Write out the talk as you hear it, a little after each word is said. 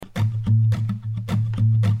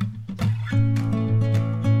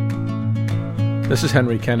This is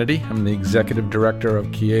Henry Kennedy. I'm the Executive Director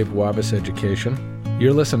of Kiev Wavis Education.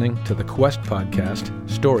 You're listening to the Quest Podcast,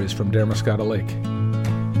 Stories from Damariscotta Lake.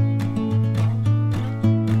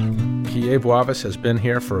 Kiev Wavis has been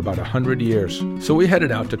here for about 100 years, so we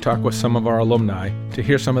headed out to talk with some of our alumni to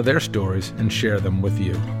hear some of their stories and share them with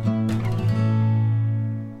you.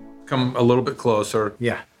 Come a little bit closer.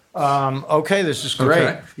 Yeah. Okay, this is great.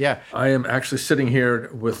 Okay. Yeah. I am actually sitting here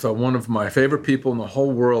with one of my favorite people in the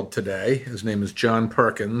whole world today. His name is John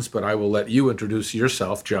Perkins, but I will let you introduce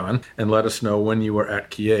yourself, John, and let us know when you were at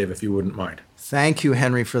Kiev, if you wouldn't mind. Thank you,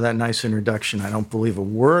 Henry, for that nice introduction. I don't believe a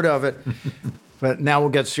word of it, but now we'll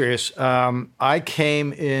get serious. My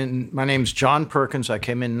name's John Perkins. I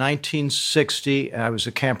came in 1960. I was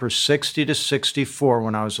a camper 60 to 64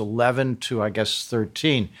 when I was 11 to, I guess,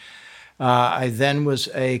 13. I then was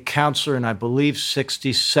a counselor in, I believe,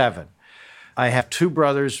 67. I have two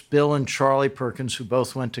brothers, Bill and Charlie Perkins, who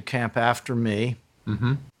both went to camp after me.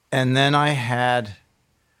 Mm-hmm. And then I had,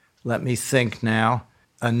 let me think now,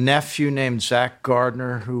 a nephew named Zach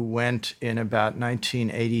Gardner who went in about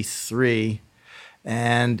 1983.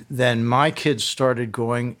 And then my kids started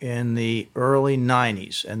going in the early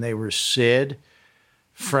 90s, and they were Sid,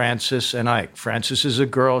 Francis, and Ike. Francis is a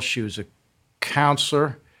girl. She was a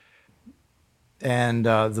counselor. And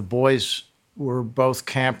the boys were both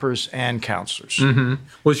campers and counselors. Mm-hmm.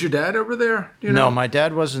 Was your dad over there? Do you know? No, my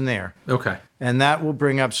dad wasn't there. Okay. And that will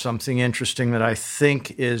bring up something interesting that I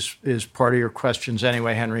think is part of your questions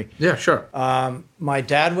anyway, Henry. Yeah, sure. My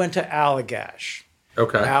dad went to Allagash.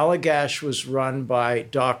 Okay. Allagash was run by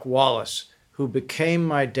Doc Wallace, who became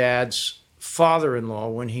my dad's father-in-law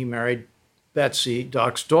when he married Betsy,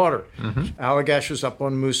 Doc's daughter. Mm-hmm. Allagash was up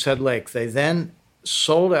on Moosehead Lake. They then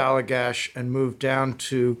sold Allagash and moved down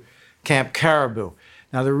to Camp Caribou.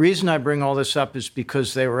 Now, the reason I bring all this up is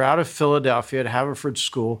because they were out of Philadelphia at Haverford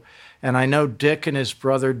School, and I know Dick and his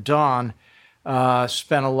brother Don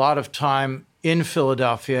spent a lot of time in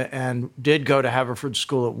Philadelphia and did go to Haverford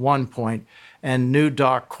School at one point and knew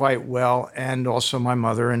Doc quite well, and also my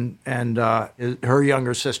mother and her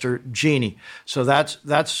younger sister, Jeannie. So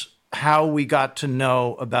that's how we got to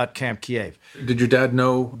know about Camp Kiev. Did your dad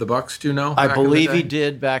know the Bucks? Do you know? I believe he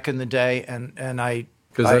did back in the day, and I...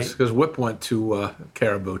 Because Whip went to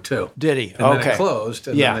Caribou, too. Did he? And then it closed,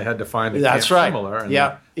 and then they had to find a camp similar, and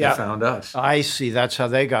they found us. I see. That's how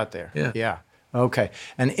they got there. Yeah. Okay.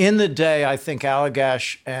 And in the day, I think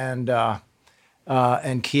Allagash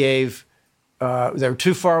and Kiev, they were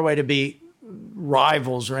too far away to be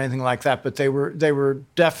rivals or anything like that, but they were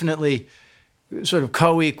definitely sort of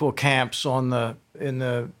co-equal camps in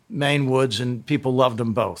the Maine woods, and people loved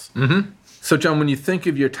them both. Mm-hmm. So, John, when you think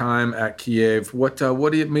of your time at Kiev, what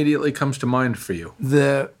immediately comes to mind for you?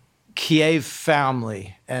 The Kiev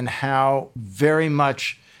family and how very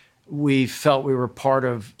much we felt we were part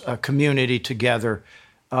of a community together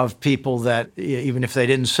of people that, even if they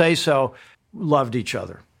didn't say so, loved each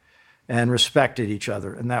other and respected each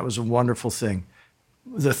other, and that was a wonderful thing.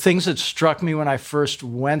 The things that struck me when I first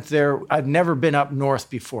went there, I'd never been up north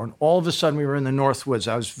before, and all of a sudden we were in the North Woods.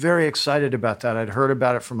 I was very excited about that. I'd heard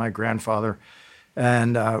about it from my grandfather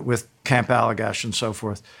and with Camp Allagash and so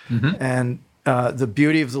forth. Mm-hmm. And the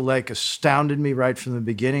beauty of the lake astounded me right from the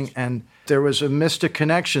beginning, and there was a mystic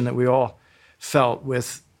connection that we all felt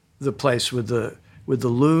with the place, with the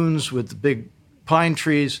loons, with the big pine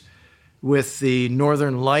trees, with the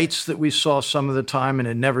northern lights that we saw some of the time and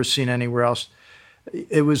had never seen anywhere else.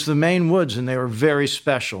 It was the Maine woods, and they were very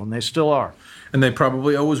special, and they still are. And they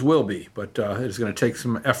probably always will be, but it's going to take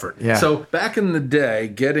some effort. Yeah. So back in the day,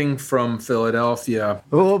 getting from Philadelphia...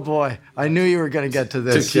 Oh, boy. I knew you were going to get to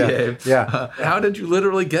this. To Kiev. Yeah. How did you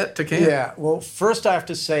literally get to camp? Yeah. Well, first I have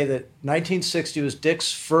to say that 1960 was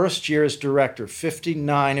Dick's first year as director.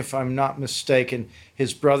 59, if I'm not mistaken.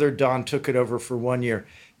 His brother Don took it over for 1 year.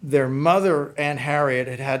 Their mother, Aunt Harriet,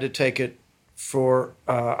 had to take it for,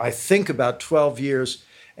 I think, about 12 years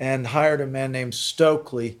and hired a man named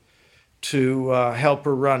Stokely to help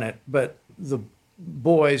her run it. But the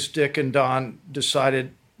boys, Dick and Don,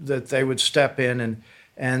 decided that they would step in.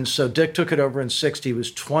 And so Dick took it over in 60. He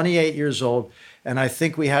was 28 years old, and I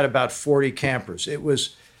think we had about 40 campers. It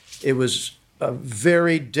was a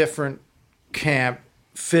very different camp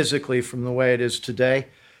physically from the way it is today,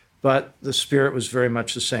 but the spirit was very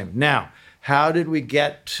much the same. Now, how did we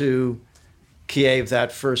get to Kiev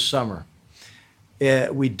that first summer?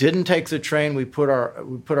 We didn't take the train. We put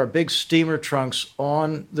our big steamer trunks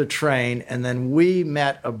on the train, and then we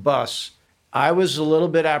met a bus. I was a little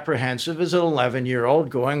bit apprehensive as an 11-year-old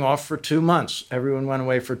going off for 2 months. Everyone went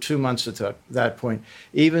away for 2 months at that point,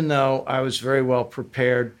 even though I was very well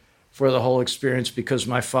prepared for the whole experience because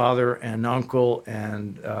my father and uncle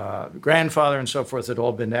and grandfather and so forth had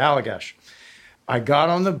all been to Allagash. I got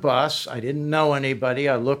on the bus. I didn't know anybody.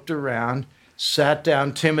 I looked around, sat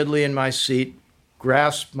down timidly in my seat,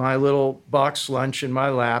 grasped my little box lunch in my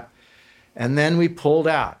lap, and then we pulled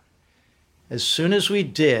out. As soon as we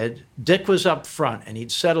did, Dick was up front, and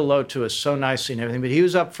he'd said hello to us so nicely and everything, but he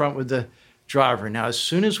was up front with the driver. Now, as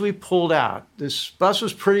soon as we pulled out, this bus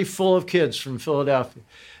was pretty full of kids from Philadelphia.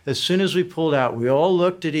 As soon as we pulled out, we all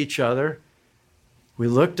looked at each other. We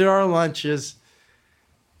looked at our lunches.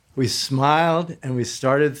 We smiled, and we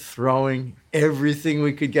started throwing everything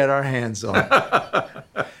we could get our hands on.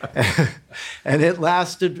 And it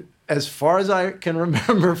lasted, as far as I can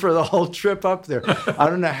remember, for the whole trip up there. I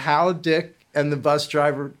don't know how Dick and the bus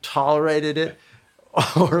driver tolerated it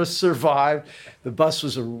or survived. The bus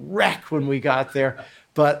was a wreck when we got there,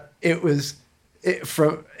 but it was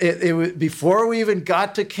before we even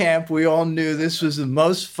got to camp, we all knew this was the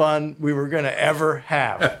most fun we were going to ever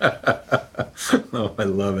have. Oh, I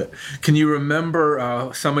love it. Can you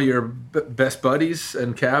remember some of your best buddies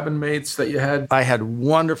and cabin mates that you had? I had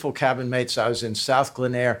wonderful cabin mates. I was in South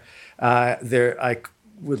Glen I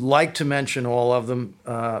would like to mention all of them,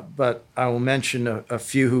 but I will mention a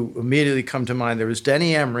few who immediately come to mind. There was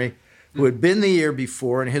Denny Emery, who had been the year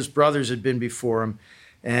before, and his brothers had been before him.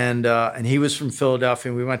 And he was from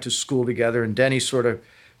Philadelphia, and we went to school together, and Denny sort of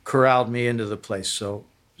corralled me into the place. So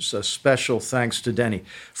a special thanks to Denny.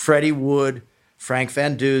 Freddie Wood, Frank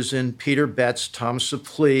Van Dusen, Peter Betts, Tom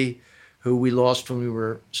Suplee, who we lost when we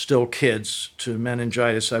were still kids to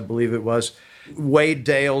meningitis, I believe it was. Wade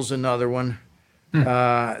Dale's another one.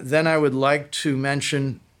 Then I would like to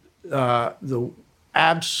mention the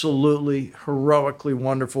absolutely heroically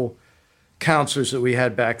wonderful counselors that we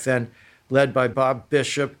had back then, led by Bob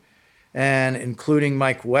Bishop, and including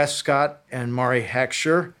Mike Westcott and Maury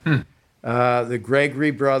Heckscher, the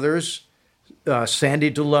Gregory brothers,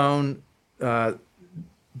 Sandy DeLone,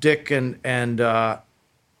 Dick and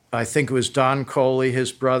I think it was Don Coley,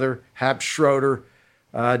 his brother, Hap Schroeder.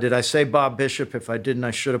 Did I say Bob Bishop? If I didn't,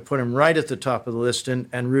 I should have put him right at the top of the list, and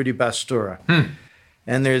Rudy Bastura.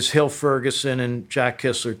 And there's Hill Ferguson and Jack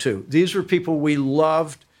Kistler, too. These were people we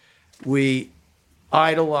loved, we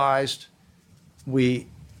idolized, we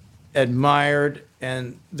admired,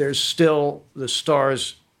 and they're still the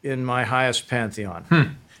stars in my highest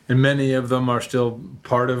pantheon. And many of them are still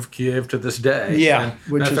part of Kiev to this day. Yeah,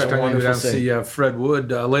 which is a wonderful thing. I'm going to see Fred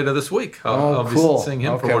Wood later this week. I'll be seeing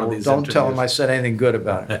him for one of these don't interviews. Tell him I said anything good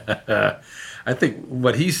about it. I think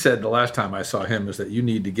what he said the last time I saw him is that you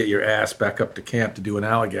need to get your ass back up to camp to do an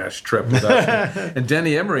Allagash trip with us. And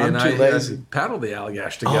Denny Emery and I paddled the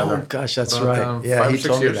Allagash together. Oh, gosh, that's about, right. Yeah, 5 or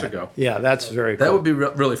 6 years ago. Yeah, that's very cool. That would be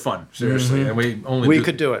really fun, seriously. And we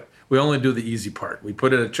could do it. We only do the easy part. We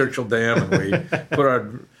put it at Churchill Dam, and we put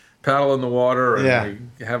our paddle in the water,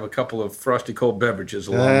 and we have a couple of frosty cold beverages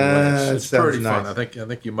along the way. It's pretty fun. I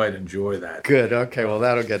think you might enjoy that. Good. Okay. Well,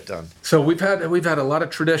 that'll get done. So we've had a lot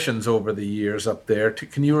of traditions over the years up there.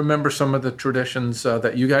 Can you remember some of the traditions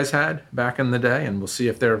that you guys had back in the day? And we'll see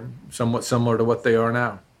if they're somewhat similar to what they are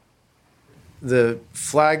now. The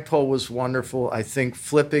flagpole was wonderful. I think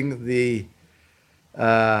flipping the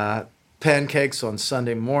pancakes on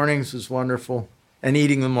Sunday mornings was wonderful, and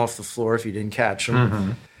eating them off the floor if you didn't catch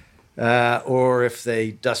them. Or if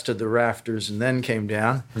they dusted the rafters and then came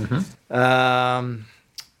down. I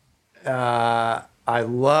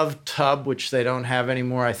love tub, which they don't have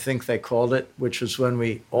anymore. I think they called it, which was when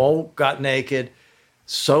we all got naked,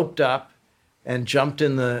 soaped up, and jumped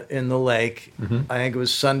in the lake. I think it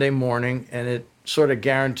was Sunday morning, and it sort of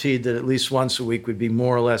guaranteed that at least once a week would be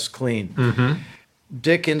more or less clean.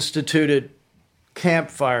 Dick instituted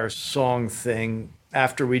campfire song thing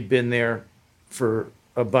after we'd been there for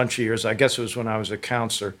a bunch of years. I guess it was when I was a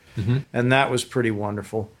counselor, and that was pretty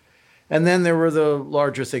wonderful. And then there were the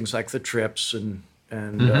larger things like the trips and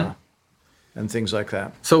things like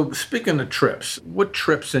that. So speaking of trips, what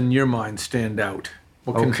trips in your mind stand out?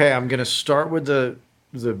 Okay, I'm going to start with the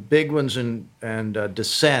big ones and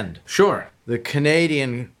descend. Sure. The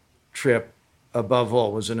Canadian trip, above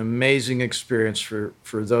all, was an amazing experience for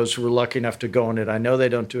those who were lucky enough to go on it. I know they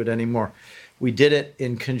don't do it anymore. We did it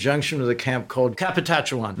in conjunction with a camp called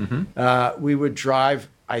Capitachuan. We would drive,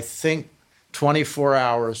 I think, 24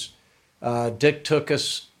 hours. Dick took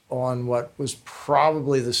us on what was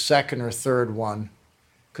probably the second or third one,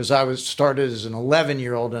 because I started as an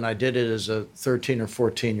 11-year-old and I did it as a 13 or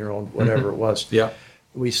 14-year-old, whatever it was. Yeah.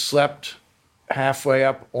 We slept halfway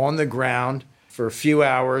up on the ground for a few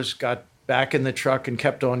hours, got back in the truck and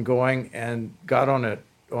kept on going, and got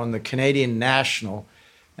on the Canadian National,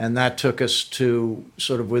 And that took us to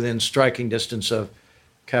sort of within striking distance of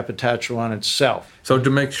Capitatrouan itself. So to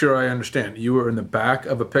make sure I understand, you were in the back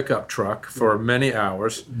of a pickup truck for many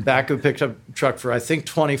hours. Back of a pickup truck for, I think,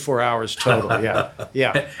 24 hours total.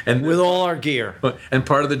 Yeah. And with all our gear. And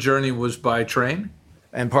part of the journey was by train?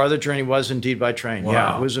 And part of the journey was indeed by train. Wow.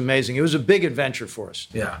 Yeah, it was amazing. It was a big adventure for us.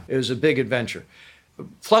 Yeah. It was a big adventure.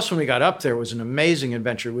 Plus, when we got up there, it was an amazing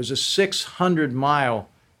adventure. It was a 600-mile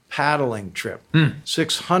paddling trip,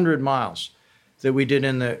 600 miles that we did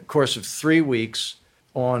in the course of 3 weeks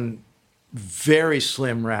on very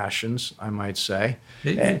slim rations, I might say,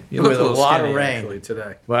 You with look a lot skinny, of rain. Actually,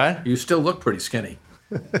 today. What? You still look pretty skinny.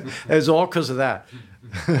 It was all because of that.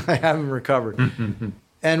 I haven't recovered.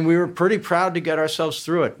 And we were pretty proud to get ourselves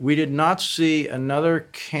through it. We did not see another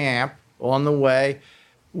camp on the way.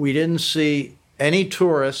 We didn't see any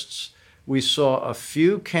tourists. We saw a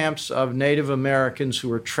few camps of Native Americans who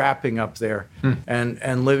were trapping up there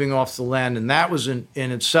and living off the land. And that was in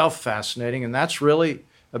itself fascinating. And that's really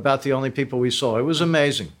about the only people we saw. It was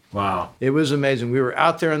amazing. Wow. It was amazing. We were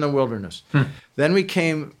out there in the wilderness. Then we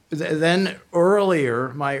came, my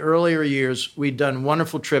earlier years, we'd done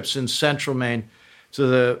wonderful trips in central Maine to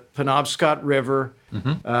the Penobscot River.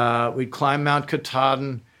 We'd climb Mount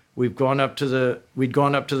Katahdin. We'd gone up to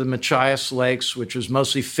the Machias Lakes, which was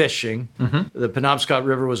mostly fishing. The Penobscot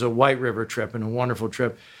River was a white river trip and a wonderful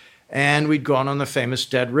trip. And we'd gone on the famous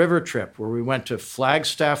Dead River trip, where we went to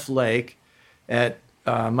Flagstaff Lake at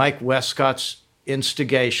Mike Westcott's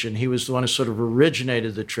instigation. He was the one who sort of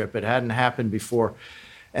originated the trip. It hadn't happened before.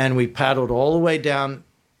 And we paddled all the way down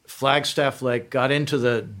Flagstaff Lake, got into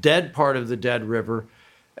the dead part of the Dead River,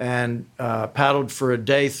 and paddled for a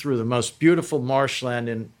day through the most beautiful marshland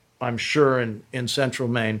in central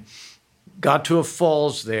Maine. Got to a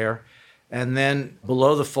falls there, and then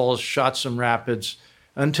below the falls shot some rapids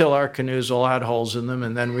until our canoes all had holes in them,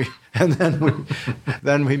 and then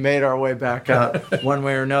we made our way back out one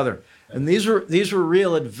way or another. And these were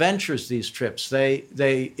real adventures, these trips.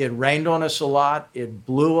 It rained on us a lot, it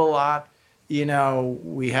blew a lot.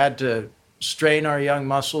 We had to strain our young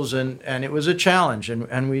muscles, and it was a challenge,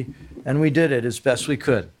 and we did it as best we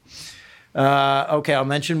could. Okay, I'll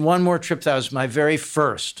mention one more trip. That was my very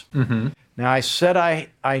first. Now, I said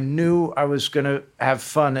I knew I was going to have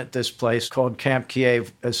fun at this place called Camp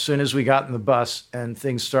Kiev as soon as we got in the bus and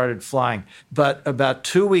things started flying. But about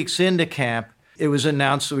 2 weeks into camp, it was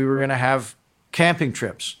announced that we were going to have camping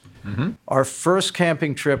trips. Our first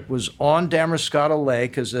camping trip was on Damariscotta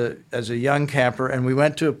Lake as a young camper, and we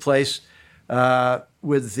went to a place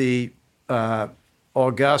with the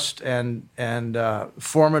august and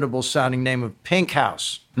formidable sounding name of Pink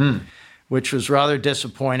House, which was rather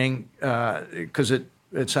disappointing because it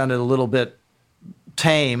sounded a little bit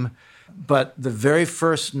tame. But the very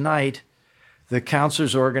first night, the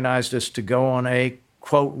counselors organized us to go on a,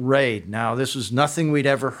 quote, raid. Now, this was nothing we'd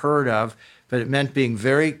ever heard of, but it meant being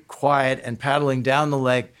very quiet and paddling down the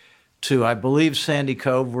lake to, I believe, Sandy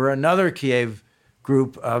Cove, where another Kiev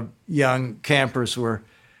group of young campers were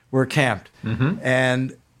camped.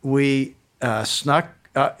 And we snuck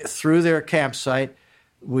through their campsite.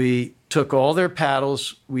 We took all their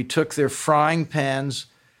paddles. We took their frying pans.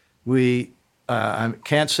 We, I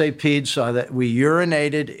can't say peed, so that we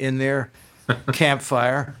urinated in their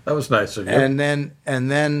campfire. That was nice of you. And then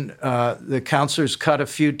the counselors cut a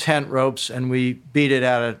few tent ropes, and we beat it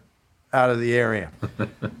out of the area.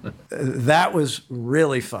 That was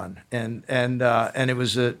really fun, and it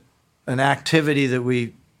was an activity that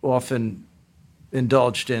we often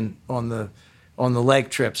indulged in on the lake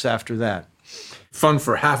trips after that. Fun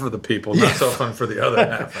for half of the people, not so fun for the other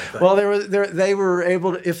half, I think. Well, they were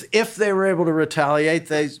able to, if they were able to retaliate,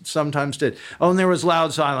 they sometimes did. Oh, and there was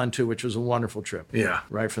Louds Island, too, which was a wonderful trip. Yeah.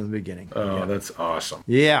 Right from the beginning. Oh, yeah. That's awesome.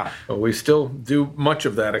 Yeah. Well, we still do much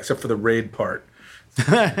of that, except for the raid part.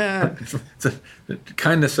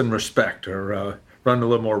 Kindness and respect are run a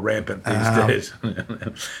little more rampant these days.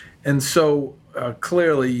 And so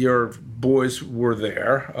clearly your boys were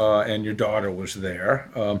there, and your daughter was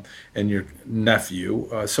there, and your nephew.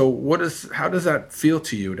 So how does that feel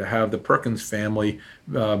to you to have the Perkins family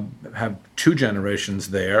have two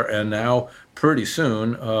generations there, and now pretty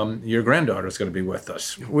soon your granddaughter's going to be with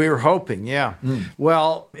us? We're hoping, yeah.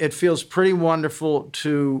 Well, it feels pretty wonderful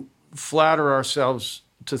to flatter ourselves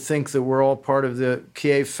to think that we're all part of the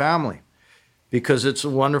Kiev family, because it's a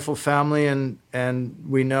wonderful family, and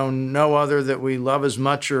we know no other that we love as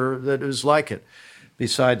much or that is like it,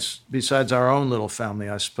 besides our own little family,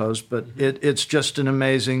 I suppose. But it's just an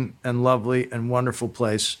amazing and lovely and wonderful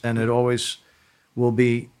place, and it always will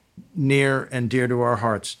be near and dear to our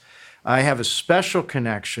hearts. I have a special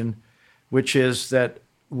connection, which is that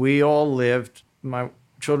we all lived, my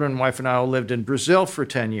children and wife and I all lived in Brazil for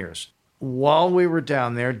 10 years. While we were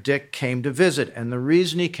down there, Dick came to visit. And the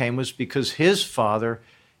reason he came was because his father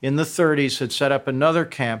in the 30s had set up another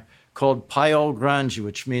camp called Paiol Grande,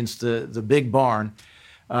 which means the big barn,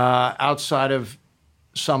 outside of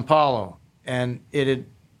Sao Paulo. And it had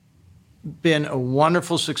been a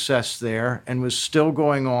wonderful success there and was still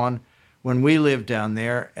going on when we lived down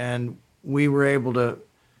there. And we were able to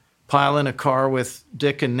pile in a car with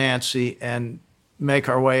Dick and Nancy and make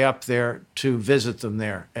our way up there to visit them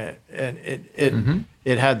there. And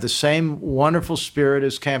it had the same wonderful spirit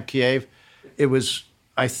as Camp Kiev. It was,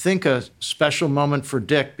 I think, a special moment for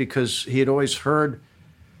Dick because he had always heard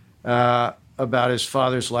about his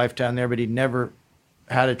father's life down there, but he'd never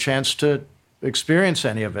had a chance to experience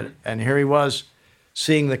any of it. And here he was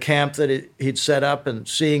seeing the camp that he'd set up and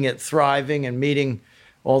seeing it thriving and meeting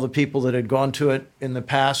all the people that had gone to it in the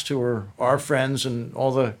past who were our friends and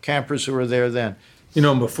all the campers who were there then. You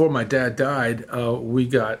know, before my dad died, we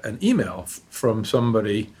got an email from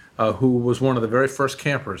somebody who was one of the very first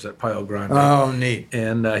campers at Paiol Grande. Oh, neat.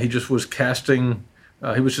 And he just was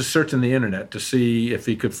he was just searching the internet to see if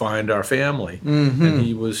he could find our family. Mm-hmm. And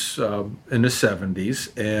he was in his 70s,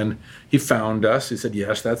 and he found us. He said,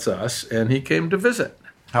 yes, that's us. And he came to visit.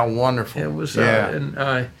 How wonderful. It was,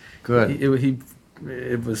 good.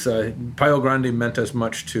 It was Paiol Grande meant as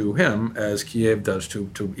much to him as Kiev does to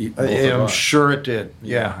both of I'm us. sure it did.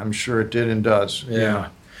 Yeah, I'm sure it did and does. Yeah.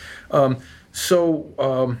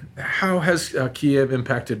 So how has Kiev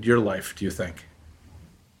impacted your life, do you think?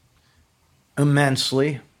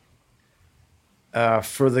 Immensely,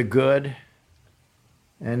 for the good,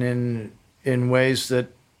 and in ways that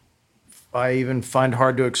I even find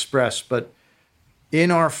hard to express. But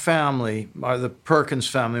in our family, the Perkins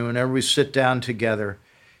family, whenever we sit down together,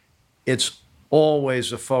 it's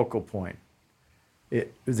always a focal point.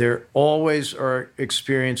 There always are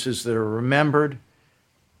experiences that are remembered.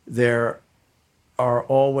 There are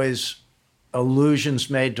always allusions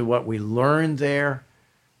made to what we learned there,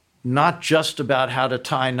 not just about how to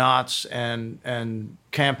tie knots and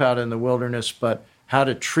camp out in the wilderness, but how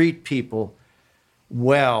to treat people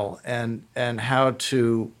well and how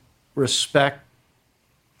to respect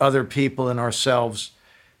other people and ourselves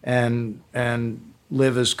and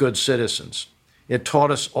live as good citizens. It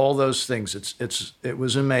taught us all those things. It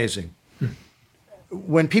was amazing.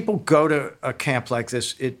 When people go to a camp like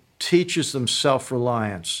this, it teaches them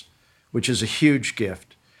self-reliance, which is a huge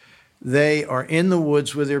gift. They are in the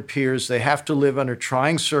woods with their peers. They have to live under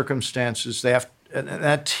trying circumstances. And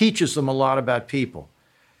that teaches them a lot about people.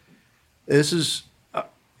 This is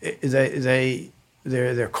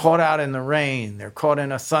they're caught out in the rain. They're caught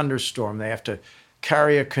in a thunderstorm. They have to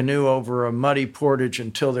carry a canoe over a muddy portage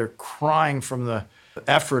until they're crying from the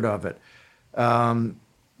effort of it.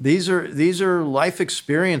 These are life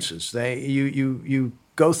experiences. You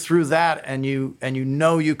go through that and you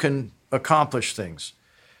know you can accomplish things.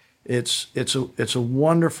 It's a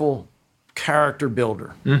wonderful character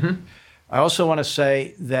builder. Mm-hmm. I also want to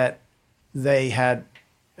say that they had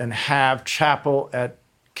and have chapel at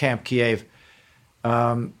Camp Kiev.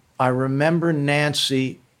 I remember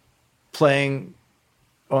Nancy playing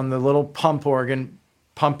on the little pump organ,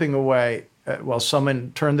 pumping away while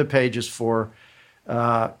someone turned the pages for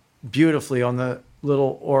beautifully on the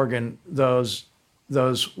little organ those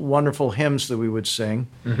wonderful hymns that we would sing.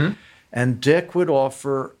 Mm-hmm. And Dick would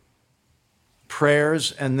offer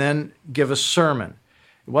prayers and then give a sermon.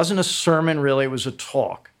 It wasn't a sermon, really, it was a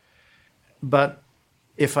talk. But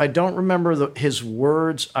if I don't remember his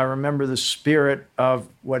words, I remember the spirit of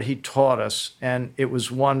what he taught us, and it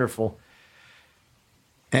was wonderful.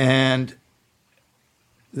 And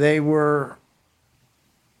they were,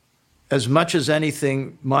 as much as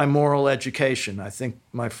anything, my moral education. I think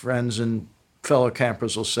my friends and fellow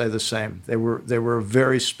campers will say the same. They were a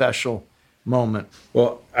very special moment.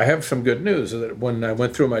 Well, I have some good news. That when I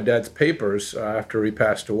went through my dad's papers after he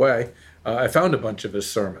passed away, I found a bunch of his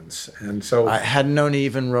sermons, and so I hadn't known he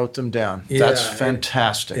even wrote them down. Yeah, that's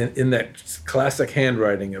fantastic. In that classic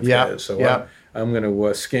handwriting of his. So I'm going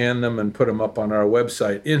to scan them and put them up on our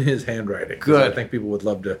website in his handwriting. Good. I think people would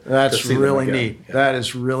love to. That's to see really them neat. Yeah. That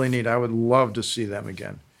is really neat. I would love to see them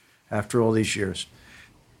again after all these years.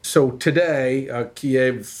 So today,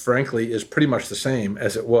 Kiev, frankly, is pretty much the same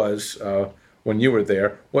as it was when you were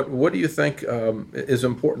there. What do you think is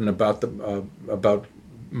important about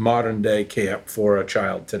modern day camp for a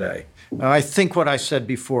child today? I think what I said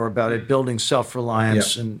before about it building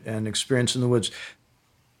self-reliance and experience in the woods.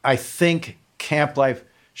 I think camp life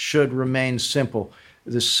should remain simple.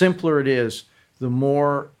 The simpler it is, the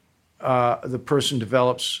more the person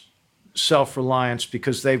develops self-reliance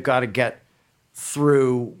because they've got to get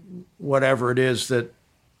through whatever it is that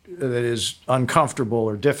is uncomfortable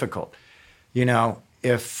or difficult. You know,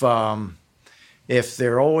 if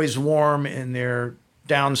they're always warm in their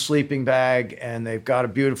down sleeping bag and they've got a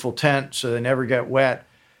beautiful tent so they never get wet,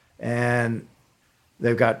 and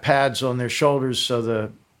they've got pads on their shoulders so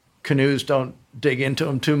the canoes don't dig into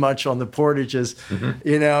them too much on the portages,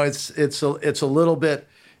 you know, it's a little bit,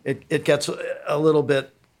 it gets a little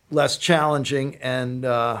bit less challenging and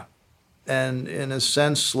in a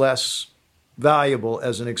sense less valuable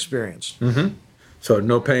as an experience. So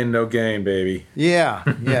no pain, no gain, baby. Yeah.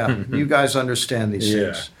 You guys understand these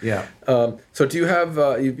things. Yeah. So do you have,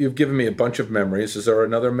 you've given me a bunch of memories. Is there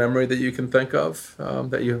another memory that you can think of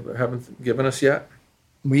that you haven't given us yet?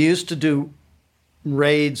 We used to do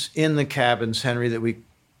raids in the cabins, Henry, that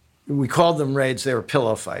we called them raids. They were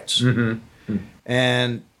pillow fights.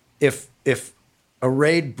 And if a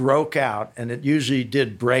raid broke out, and it usually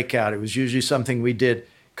did break out, it was usually something we did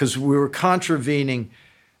because we were contravening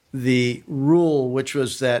the rule, which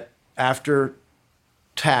was that after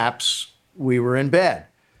taps, we were in bed.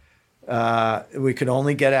 We could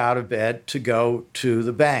only get out of bed to go to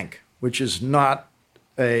the bank, which is not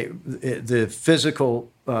the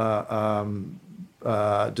physical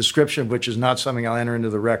description, which is not something I'll enter into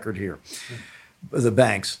the record here. The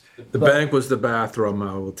banks. The bank was the bathroom,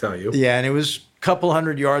 I will tell you. Yeah, and it was a couple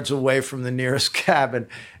hundred yards away from the nearest cabin.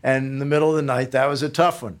 And in the middle of the night, that was a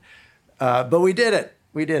tough one. But we did it.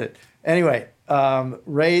 Anyway,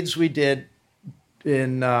 raids we did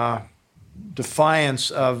in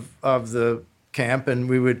defiance of the camp, and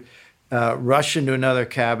we would rush into another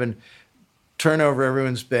cabin, turn over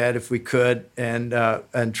everyone's bed if we could, and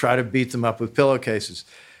try to beat them up with pillowcases.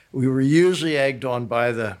 We were usually egged on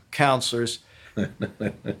by the counselors,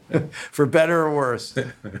 for better or worse.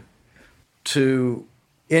 To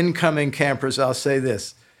incoming campers, I'll say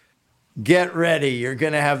this: get ready, you're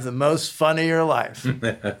going to have the most fun of your life.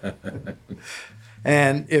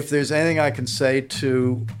 And if there's anything I can say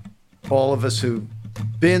to all of us who've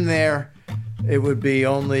been there, it would be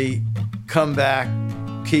only come back,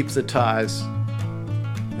 keep the ties,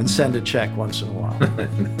 and send a check once in a while.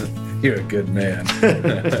 You're a good man.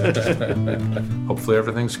 Hopefully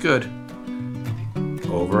everything's good.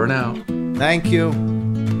 Over and out. Thank you.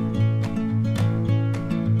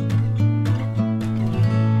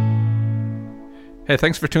 Hey,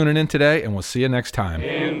 thanks for tuning in today, and we'll see you next time.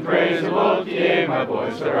 In praise of old Kiev, my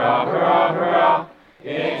boys, hurrah, hurrah, hurrah.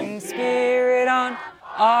 In spirit on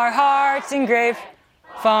our hearts engraved,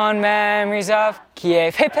 fond memories of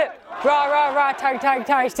Kiev. Hip, hip, rah, rah, rah, tag, tag,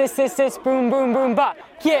 tag, sis, sis, sis, boom, boom, boom, ba.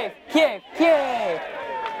 Kiev, Kiev, Kiev.